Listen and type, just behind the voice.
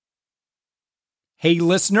Hey,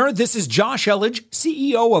 listener, this is Josh Elledge,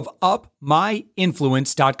 CEO of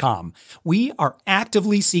UpMyInfluence.com. We are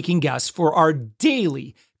actively seeking guests for our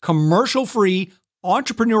daily commercial-free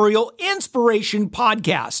entrepreneurial inspiration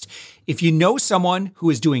podcast. If you know someone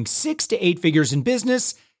who is doing 6 to 8 figures in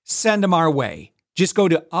business, send them our way. Just go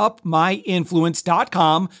to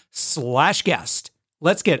UpMyInfluence.com/guest.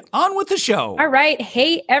 Let's get on with the show. All right.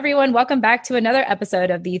 Hey, everyone. Welcome back to another episode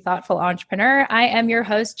of The Thoughtful Entrepreneur. I am your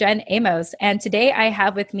host, Jen Amos. And today I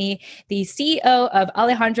have with me the CEO of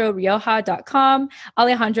AlejandroRioja.com,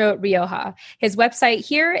 Alejandro Rioja. His website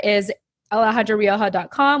here is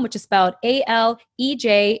AlejandroRioja.com, which is spelled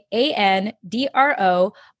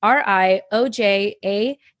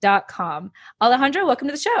AlejandroRioja.com. Alejandro, welcome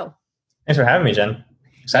to the show. Thanks for having me, Jen.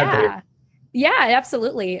 Excited to hear. Yeah,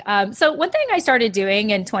 absolutely. So one thing I started doing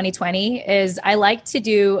in 2020 is I like to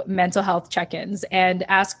do mental health check-ins and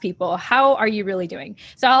ask people, how are you really doing?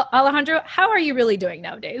 So Alejandro, how are you really doing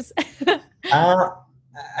nowadays? I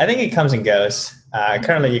think it comes and goes.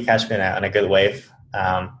 Currently, you catch me on a good wave.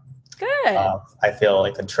 Good. I feel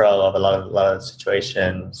in control of a lot of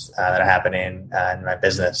situations that are happening in my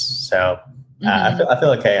business. So I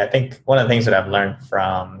feel okay. I think one of the things that I've learned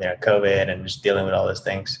from COVID and just dealing with all those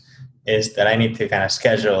things is that I need to kind of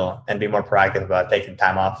schedule and be more proactive about taking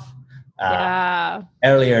time off.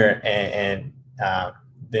 Earlier in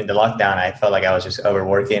the lockdown, I felt like I was just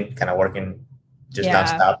overworking, kind of working just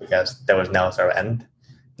nonstop because there was no sort of end.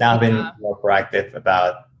 Now I've been more proactive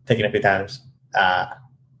about taking a few times throughout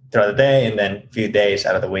the day and then a few days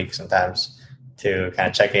out of the week sometimes to kind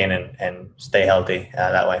of check in and stay healthy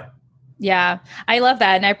that way. Yeah, I love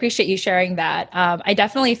that. And I appreciate you sharing that. I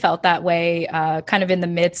definitely felt that way kind of in the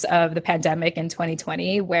midst of the pandemic in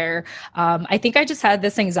 2020, where I think I just had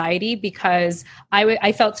this anxiety because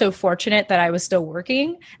I felt so fortunate that I was still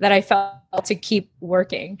working, that I felt to keep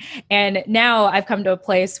working. And now I've come to a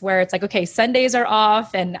place where it's like, okay, Sundays are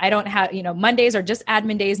off and I don't have, Mondays are just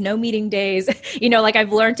admin days, no meeting days. Like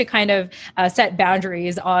I've learned to kind of set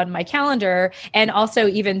boundaries on my calendar and also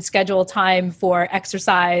even schedule time for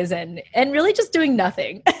exercise and really just doing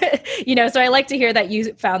nothing. So I like to hear that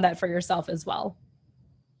you found that for yourself as well.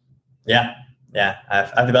 Yeah.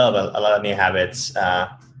 I've developed a lot of new habits,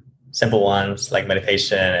 simple ones like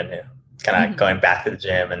meditation and kind of going back to the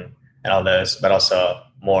gym and all those, but also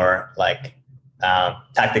more like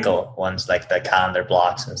tactical ones like the calendar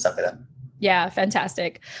blocks and stuff like that. Yeah,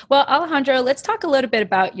 fantastic. Well, Alejandro, let's talk a little bit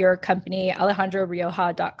about your company,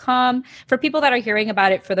 AlejandroRioja.com. For people that are hearing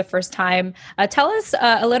about it for the first time, tell us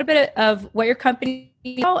a little bit of what your company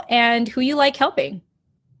is and who you like helping.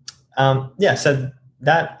 So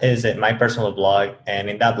that is my personal blog. And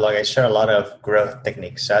in that blog, I share a lot of growth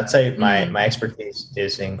techniques. So I'd say my expertise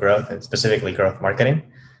is in growth and specifically growth marketing.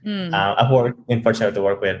 I've been fortunate to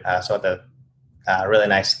work with some of the really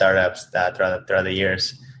nice startups throughout the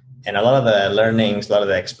years. And a lot of the learnings, a lot of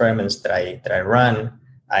the experiments that I run,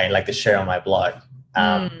 I like to share on my blog.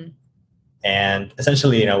 And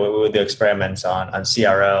essentially, we would do experiments on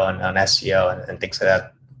CRO and on SEO and things like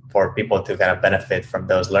that for people to kind of benefit from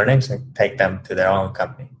those learnings and take them to their own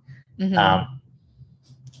company.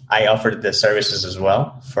 I offered the services as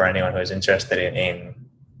well for anyone who is interested in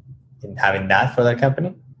having that for their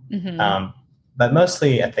company. But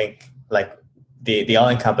mostly, I think like the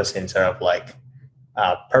all-encompassing sort of like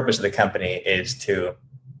purpose of the company is to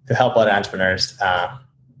help other entrepreneurs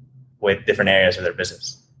with different areas of their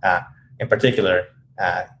business. In particular,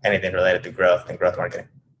 anything related to growth and growth marketing.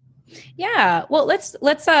 Yeah. Well, let's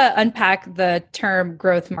unpack the term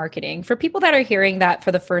growth marketing. For people that are hearing that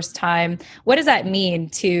for the first time, what does that mean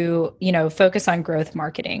to, focus on growth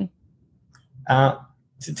marketing?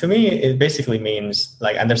 To me, it basically means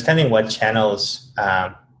like understanding what channels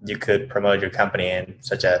you could promote your company in,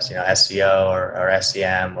 such as SEO or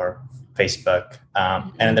SEM or Facebook,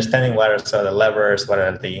 and understanding what are sort of the levers, what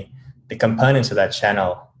are the components of that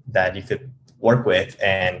channel that you could work with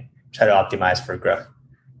and try to optimize for growth.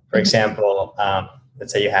 For example,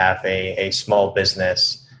 let's say you have a small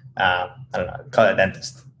business, I don't know, call it a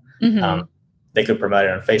dentist. They could promote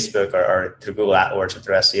it on Facebook or through Google AdWords or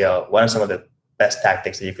through SEO. What are some of the best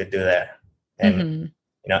tactics that you could do there? And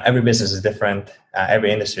every business is different.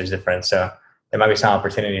 Every industry is different. So there might be some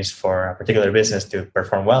opportunities for a particular business to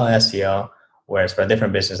perform well in SEO, whereas for a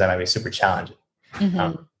different business that might be super challenging.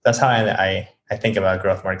 That's how I think about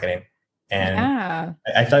growth marketing. And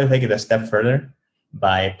I try to take it a step further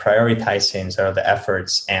by prioritizing sort of the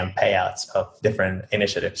efforts and payouts of different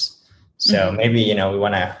initiatives. So maybe,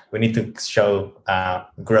 we need to show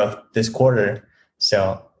growth this quarter.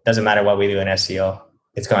 So it doesn't matter what we do in SEO.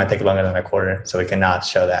 It's going to take longer than a quarter. So we cannot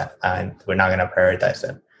show that and we're not going to prioritize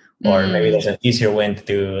that. or maybe there's an easier way to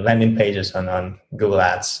do landing pages on Google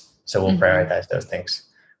Ads. So we'll prioritize those things.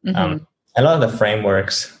 A lot of the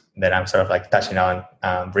frameworks that I'm sort of like touching on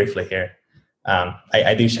briefly here,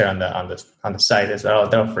 I do share on the site as well.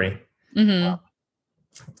 They're free,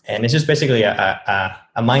 and it's just basically a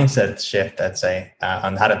mindset shift, I'd say,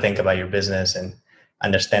 on how to think about your business and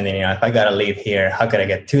understanding. If I got a lead here, how could I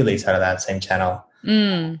get 2 leads out of that same channel?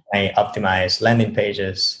 Can I optimize landing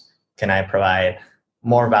pages? Can I provide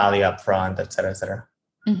more value up front, et cetera, et cetera?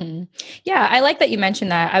 Yeah, I like that you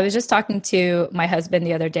mentioned that. I was just talking to my husband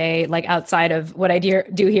the other day, like outside of what I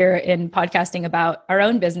do here in podcasting about our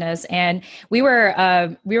own business, and we were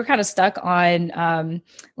kind of stuck on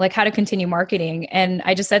like how to continue marketing. And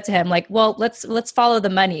I just said to him, like, well, let's follow the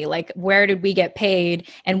money. Like, where did we get paid,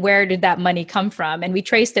 and where did that money come from? And we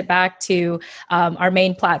traced it back to our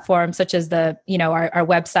main platforms, such as our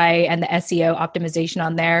website and the SEO optimization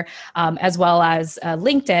on there, as well as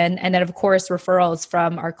LinkedIn, and then of course referrals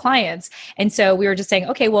from our clients. And so we were just saying,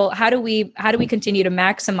 okay, well, how do we continue to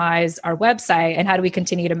maximize our website, and how do we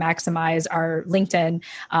continue to maximize our LinkedIn,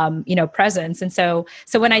 presence? And so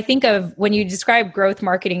when you describe growth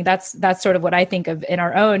marketing, that's sort of what I think of in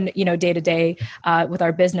our own, day to day with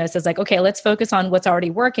our business, is like, okay, let's focus on what's already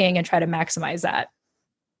working and try to maximize that.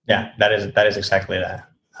 Yeah, that is exactly that.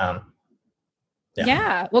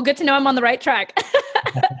 Yeah. Well, good to know I'm on the right track.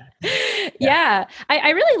 Yeah. I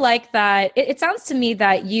really like that. It sounds to me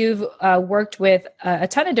that you've worked with a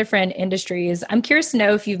ton of different industries. I'm curious to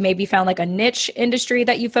know if you've maybe found like a niche industry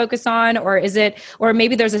that you focus on, or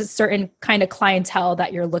maybe there's a certain kind of clientele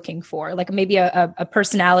that you're looking for, like maybe a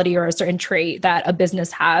personality or a certain trait that a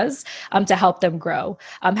business has to help them grow.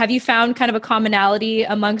 Have you found kind of a commonality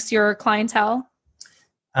amongst your clientele?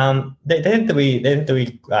 They tend to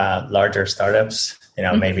be larger startups,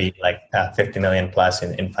 maybe like 50 million plus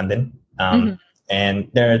in funding. And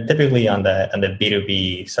they're typically on the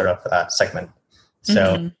B2B sort of segment.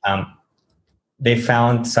 So they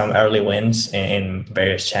found some early wins in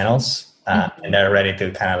various channels, and they're ready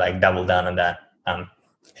to kind of like double down on that.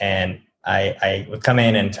 And I would come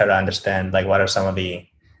in and try to understand, like, what are some of the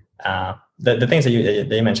things that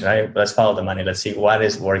you mentioned, right? Let's follow the money. Let's see what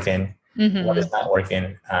is working. What is not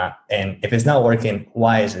working, and if it's not working,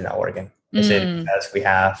 why is it not working? Is it because we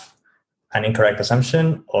have an incorrect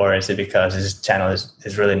assumption, or is it because this channel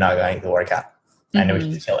is really not going to work out and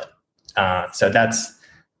we should kill it? So that's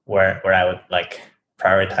where I would like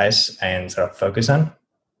prioritize and sort of focus on.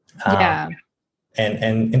 And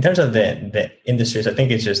in terms of the industries, I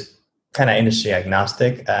think it's just kind of industry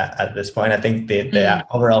agnostic at this point. I think the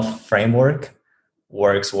overall framework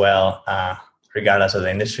works well regardless of the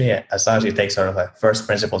industry, as long as you take sort of a first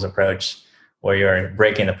principles approach, where you're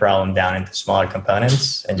breaking the problem down into smaller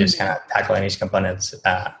components and just kind of tackling each components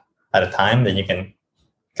at a time, then you can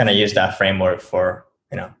kind of use that framework for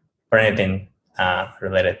anything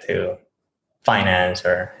related to finance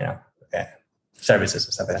or services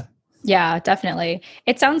and stuff like that. Yeah, definitely.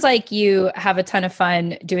 It sounds like you have a ton of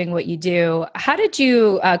fun doing what you do. How did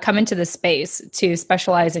you come into the space to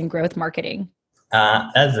specialize in growth marketing?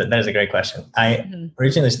 That is a great question. I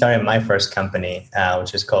originally started my first company,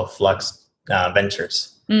 which is called Flux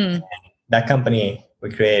Ventures. And that company,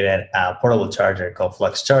 we created a portable charger called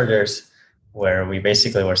Flux Chargers, where we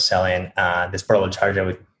basically were selling this portable charger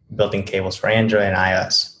with built-in cables for Android and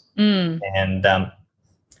iOS. And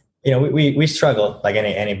we struggle, like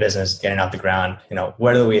any business getting off the ground.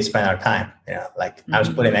 Where do we spend our time? I was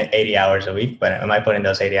putting in 80 hours a week, but am I putting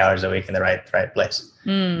those 80 hours a week in the right place?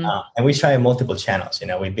 And we tried multiple channels.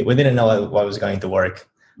 We didn't know what was going to work,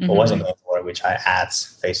 what wasn't going to work. We tried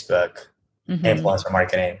ads, Facebook, influencer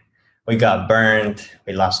marketing. We got burned.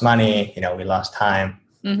 We lost money. We lost time.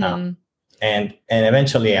 And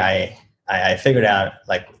eventually, I figured out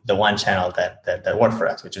like the one channel that worked for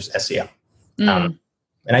us, which was SEO.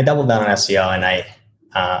 And I doubled down on SEO, and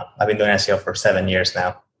I've been doing SEO for 7 years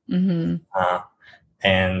now.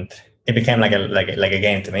 And it became like a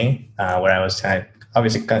game to me, where I was kind of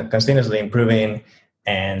obviously continuously improving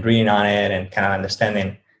and reading on it and kind of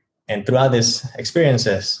understanding. And throughout these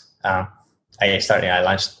experiences, I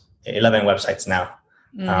launched 11 websites now.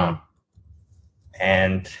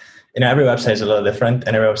 And every website is a little different,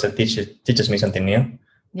 and every website teaches me something new.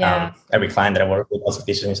 Every client that I work with also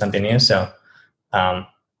teaches me something new. So I'd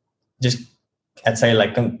say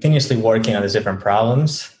like continuously working on these different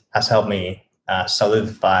problems has helped me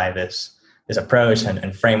solidify this approach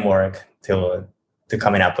and framework to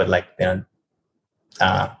coming up with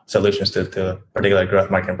solutions to a particular growth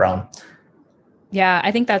marketing problem. Yeah,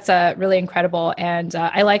 I think that's really incredible. And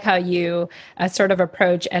I like how you sort of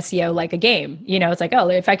approach SEO like a game. It's like, oh,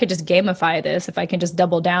 if I could just gamify this, if I can just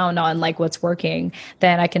double down on like what's working,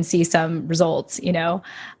 then I can see some results.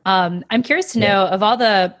 I'm curious to know, of all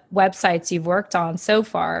the websites you've worked on so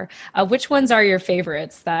far, which ones are your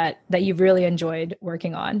favorites that you've really enjoyed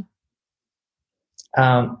working on?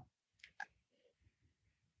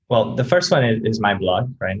 Well, the first one is my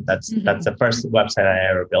blog, right? That's the first website I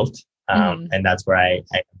ever built. And that's where I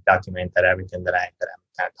documented everything that I'm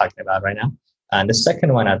kind of talking about right now. And the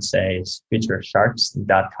second one I'd say is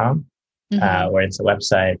featuresharks.com, where it's a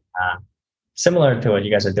website similar to what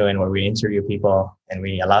you guys are doing, where we interview people and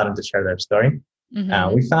we allow them to share their story.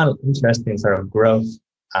 We found interesting sort of growth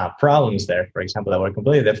problems there, for example, that were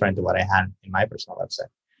completely different to what I had in my personal website.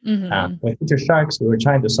 With Feature Sharks, we were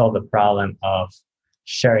trying to solve the problem of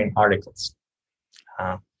sharing articles.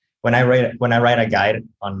 When I write a guide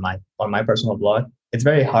on my personal blog, it's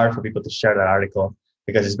very hard for people to share that article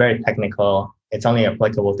because it's very technical. It's only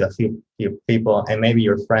applicable to a few people, and maybe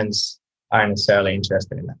your friends aren't necessarily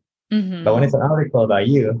interested in that. But when it's an article about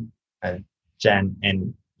you and Jen,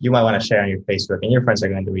 and you might want to share on your Facebook, and your friends are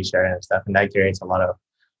going to be sharing and stuff, and that creates a lot of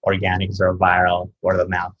organic or viral word of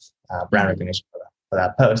mouth brand recognition for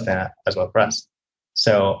that post, and as well for us.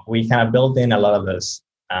 So we kind of built in a lot of those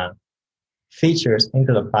features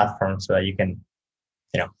into the platform so that you can,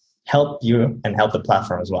 help you and help the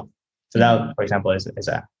platform as well. So that, for example, is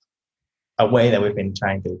a way that we've been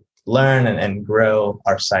trying to learn and grow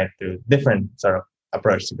our site through different sort of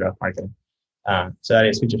approach to growth marketing. So that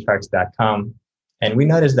is featuresharks.com. And we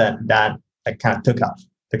noticed that kind of took off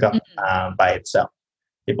by itself.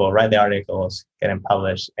 People write the articles, get them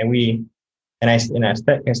published, and I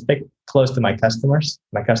stick close to my customers.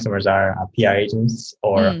 My customers are PR agents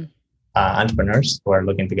or entrepreneurs who are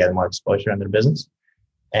looking to get more exposure in their business.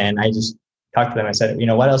 And I just talked to them. I said,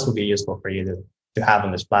 what else would be useful for you to have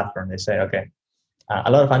on this platform? They said, okay, a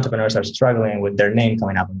lot of entrepreneurs are struggling with their name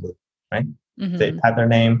coming up in Google, right? They type their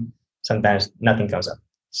name, sometimes nothing comes up.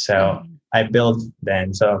 So I built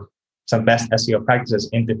then some best SEO practices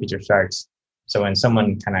into Feature Sharks. So when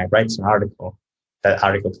someone kind of writes an article, that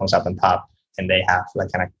article comes up on top, and they have like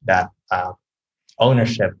kind of that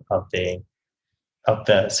ownership of the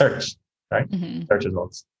search, right? Search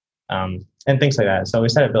results, and things like that. So we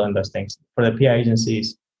started building those things for the PR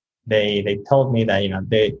agencies. They told me that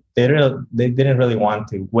they didn't really want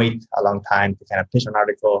to wait a long time to kind of pitch an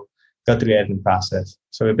article, go through the editing process.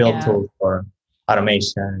 So we built tools for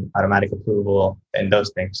automation, automatic approval, and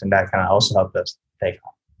those things, and that kind of also helped us take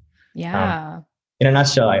off. Yeah. In a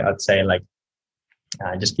nutshell, I'd say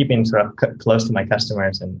just keeping sort of close to my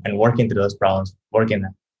customers and working through those problems, working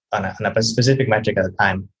on a specific metric at a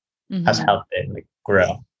time has helped it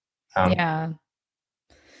grow.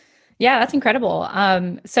 Yeah, that's incredible.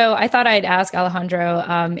 So I thought I'd ask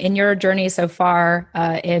Alejandro, in your journey so far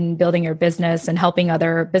in building your business and helping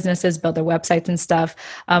other businesses build their websites and stuff,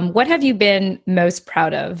 what have you been most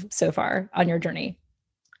proud of so far on your journey?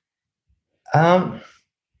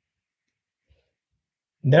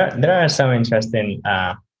 There are some interesting,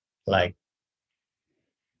 I'd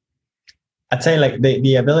say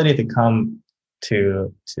the ability to come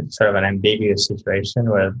to sort of an ambiguous situation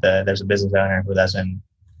where there's a business owner who doesn't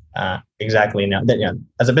exactly know that,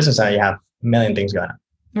 as a business owner, you have a million things going on.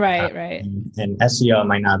 Right. And SEO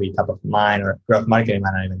might not be top of mind, or growth marketing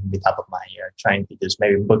might not even be top of mind. You're trying to just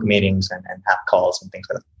maybe book meetings and have calls and things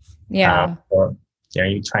like that. Yeah. Or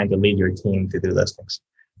you're trying to lead your team to do those things.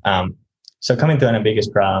 So coming to an ambiguous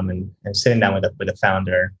problem and sitting down with the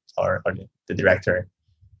founder or the director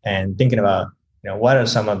and thinking about, what are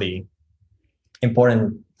some of the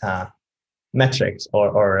important metrics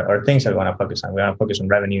or things that we want to focus on. We want to focus on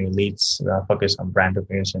revenue, leads. We want to focus on brand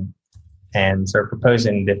recognition, and sort of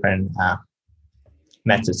proposing different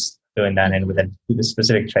methods doing that, and with the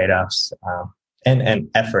specific trade-offs and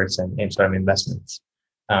efforts and sort of investments.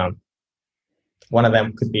 One of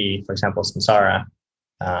them could be, for example, Samsara,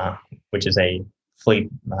 which is a fleet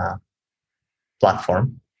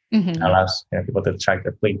platform that allows people to track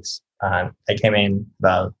their fleets. I came in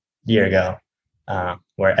about a year ago,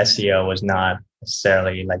 where SEO was not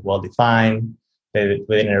necessarily well defined. We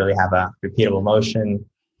didn't really have a repeatable motion,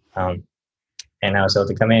 and I was able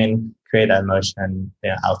to come in, create that motion,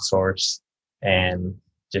 outsource, and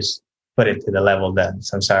just put it to the level that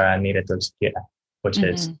Samsara needed to execute at, which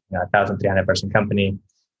is a 1,300 person company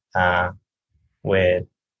with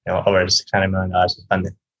over $600 million of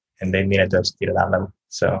funding, and they needed to execute at that level.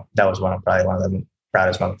 So that was probably one of the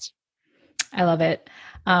proudest moments. I love it.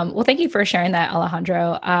 Well, thank you for sharing that,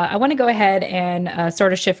 Alejandro. I want to go ahead and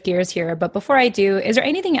sort of shift gears here. But before I do, is there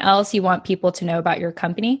anything else you want people to know about your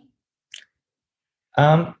company?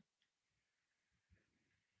 That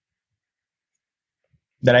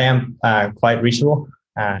I am quite reachable.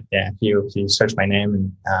 If you search my name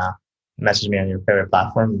and message me on your favorite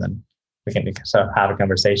platform, then we can sort of have a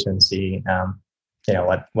conversation and see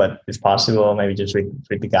what is possible. Maybe just read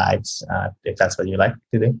the guides if that's what you like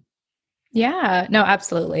to do. Yeah, no,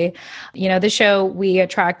 absolutely. The show, we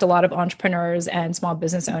attract a lot of entrepreneurs and small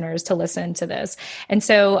business owners to listen to this. And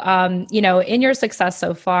so, in your success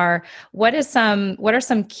so far, what are some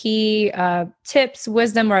key tips,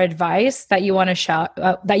 wisdom, or advice that you want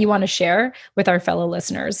to share with our fellow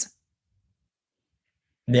listeners?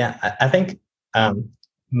 Yeah, I think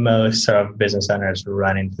most sort of business owners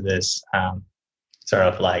run into this sort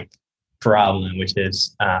of like problem, which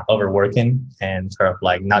is overworking and sort of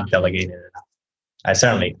like not delegating enough. I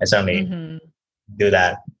certainly do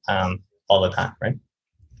that all the time, right?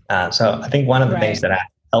 So I think one of the things that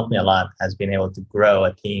helped me a lot has been able to grow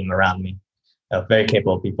a team around me of very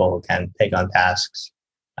capable people who can take on tasks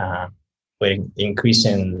with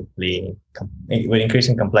increasing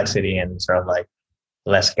complexity and sort of like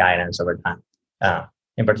less guidance over time.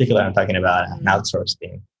 In particular, I'm talking about an outsourced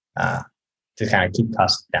team to kind of keep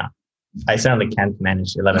costs down. I certainly can't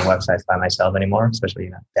manage 11 websites by myself anymore,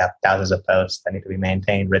 especially they have thousands of posts that need to be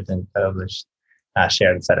maintained, written, published,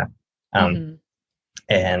 shared, etc. And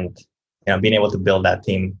being able to build that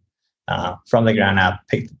team from the ground up,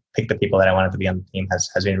 pick the people that I wanted to be on the team has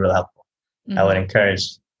been really helpful. I would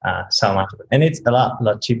encourage so much, and it's a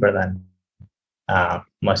lot cheaper than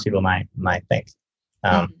most people might think,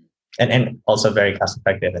 and also very cost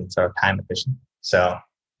effective and sort of time efficient. So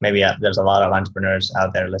maybe there's a lot of entrepreneurs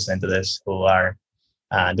out there listening to this who are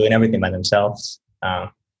doing everything by themselves, who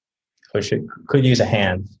could use a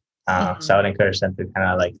hand. So I would encourage them to kind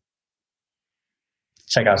of like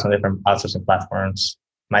check out some different outsourcing platforms.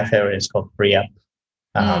 My favorite is called FreeUp,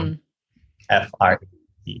 FREUP.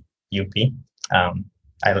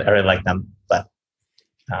 I really like them, but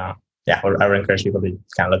I would encourage people to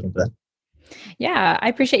kind of look into that. Yeah, I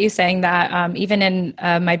appreciate you saying that. Even in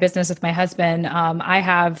my business with my husband, I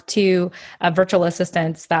have two virtual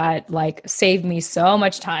assistants that like save me so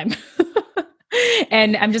much time.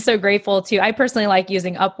 And I'm just so grateful I personally like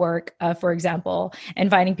using Upwork, for example, and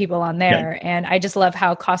finding people on there. Yeah. And I just love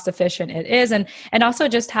how cost efficient it is. And also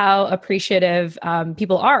just how appreciative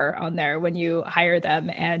people are on there when you hire them.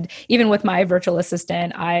 And even with my virtual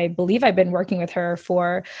assistant, I believe I've been working with her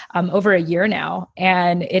for over a year now.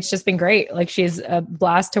 And it's just been great. Like she's a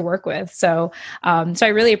blast to work with. So I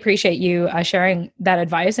really appreciate you sharing that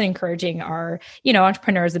advice and encouraging our,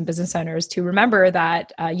 entrepreneurs and business owners to remember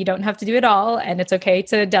that you don't have to do it all. And it's okay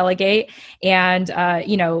to delegate. And,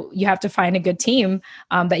 you have to find a good team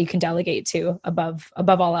that you can delegate to above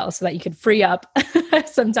all else so that you can free up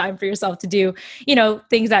some time for yourself to do,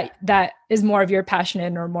 things that is more of your passion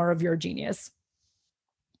in or more of your genius.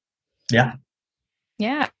 Yeah.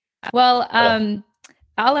 Yeah. Well,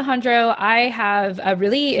 Alejandro, I have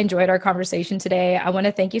really enjoyed our conversation today. I want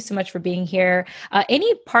to thank you so much for being here.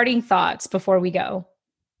 Any parting thoughts before we go?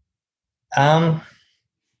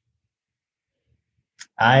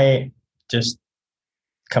 I just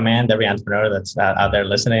commend every entrepreneur that's out there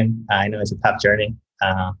listening. I know it's a tough journey,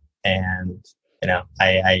 and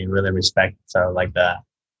I really respect sort of like the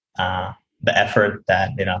effort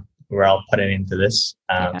that we're all putting into this.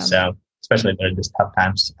 So especially during these tough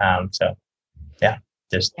times.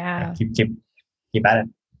 Keep at it.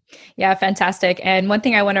 Yeah, fantastic. And one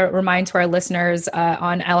thing I want to remind to our listeners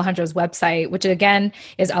on Alejandro's website, which again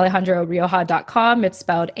is alejandrorioja.com. It's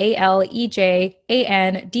spelled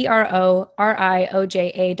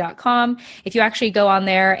ALEJANDRORIOJA.com. If you actually go on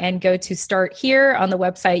there and go to start here on the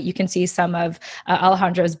website, you can see some of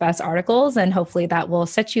Alejandro's best articles, and hopefully that will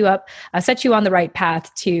set you on the right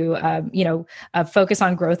path to, focus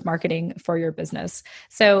on growth marketing for your business.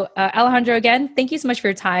 So Alejandro, again, thank you so much for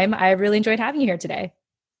your time. I really enjoyed having you here today.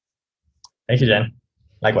 Thank you, Jen.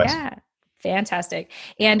 Likewise. Yeah, fantastic.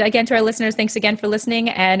 And again, to our listeners, thanks again for listening.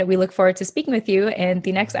 And we look forward to speaking with you in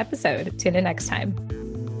the next episode. Tune in next time.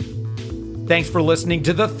 Thanks for listening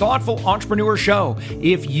to the Thoughtful Entrepreneur Show.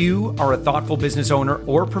 If you are a thoughtful business owner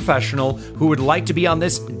or professional who would like to be on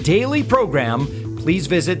this daily program, please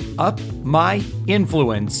visit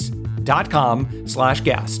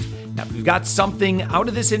upmyinfluence.com/guest. Now, if you've got something out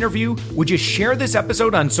of this interview, would you share this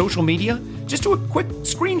episode on social media? Just do a quick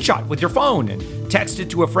screenshot with your phone and text it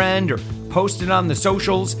to a friend or post it on the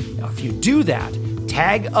socials. Now, if you do that,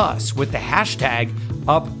 tag us with the hashtag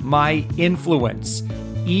UpMyInfluence.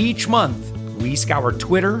 Each month, We scour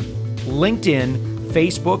Twitter, LinkedIn,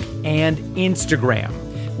 Facebook, and Instagram.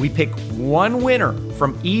 We pick one winner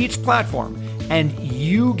from each platform, and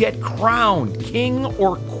you get crowned king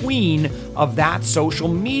or queen of that social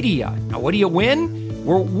media. Now, what do you win?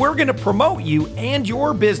 We're going to promote you and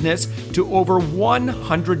your business to over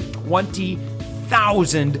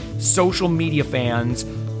 120,000 social media fans,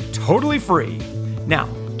 totally free. Now,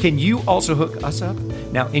 can you also hook us up?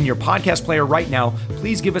 Now, in your podcast player right now,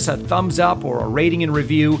 please give us a thumbs up or a rating and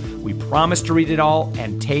review. We promise to read it all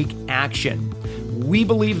and take action. We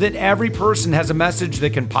believe that every person has a message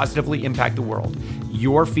that can positively impact the world.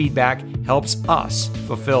 Your feedback helps us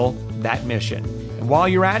fulfill that mission. And while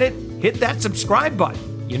you're at it, hit that subscribe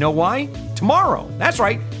button. You know why? Tomorrow, that's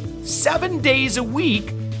right, 7 days a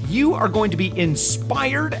week, you are going to be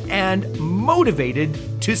inspired and motivated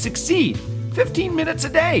to succeed. 15 minutes a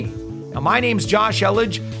day. Now, my name's Josh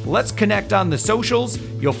Elledge. Let's connect on the socials.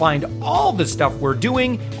 You'll find all the stuff we're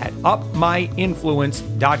doing at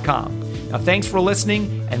upmyinfluence.com. Now, thanks for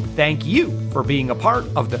listening, and thank you for being a part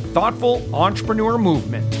of the Thoughtful Entrepreneur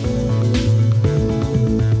Movement.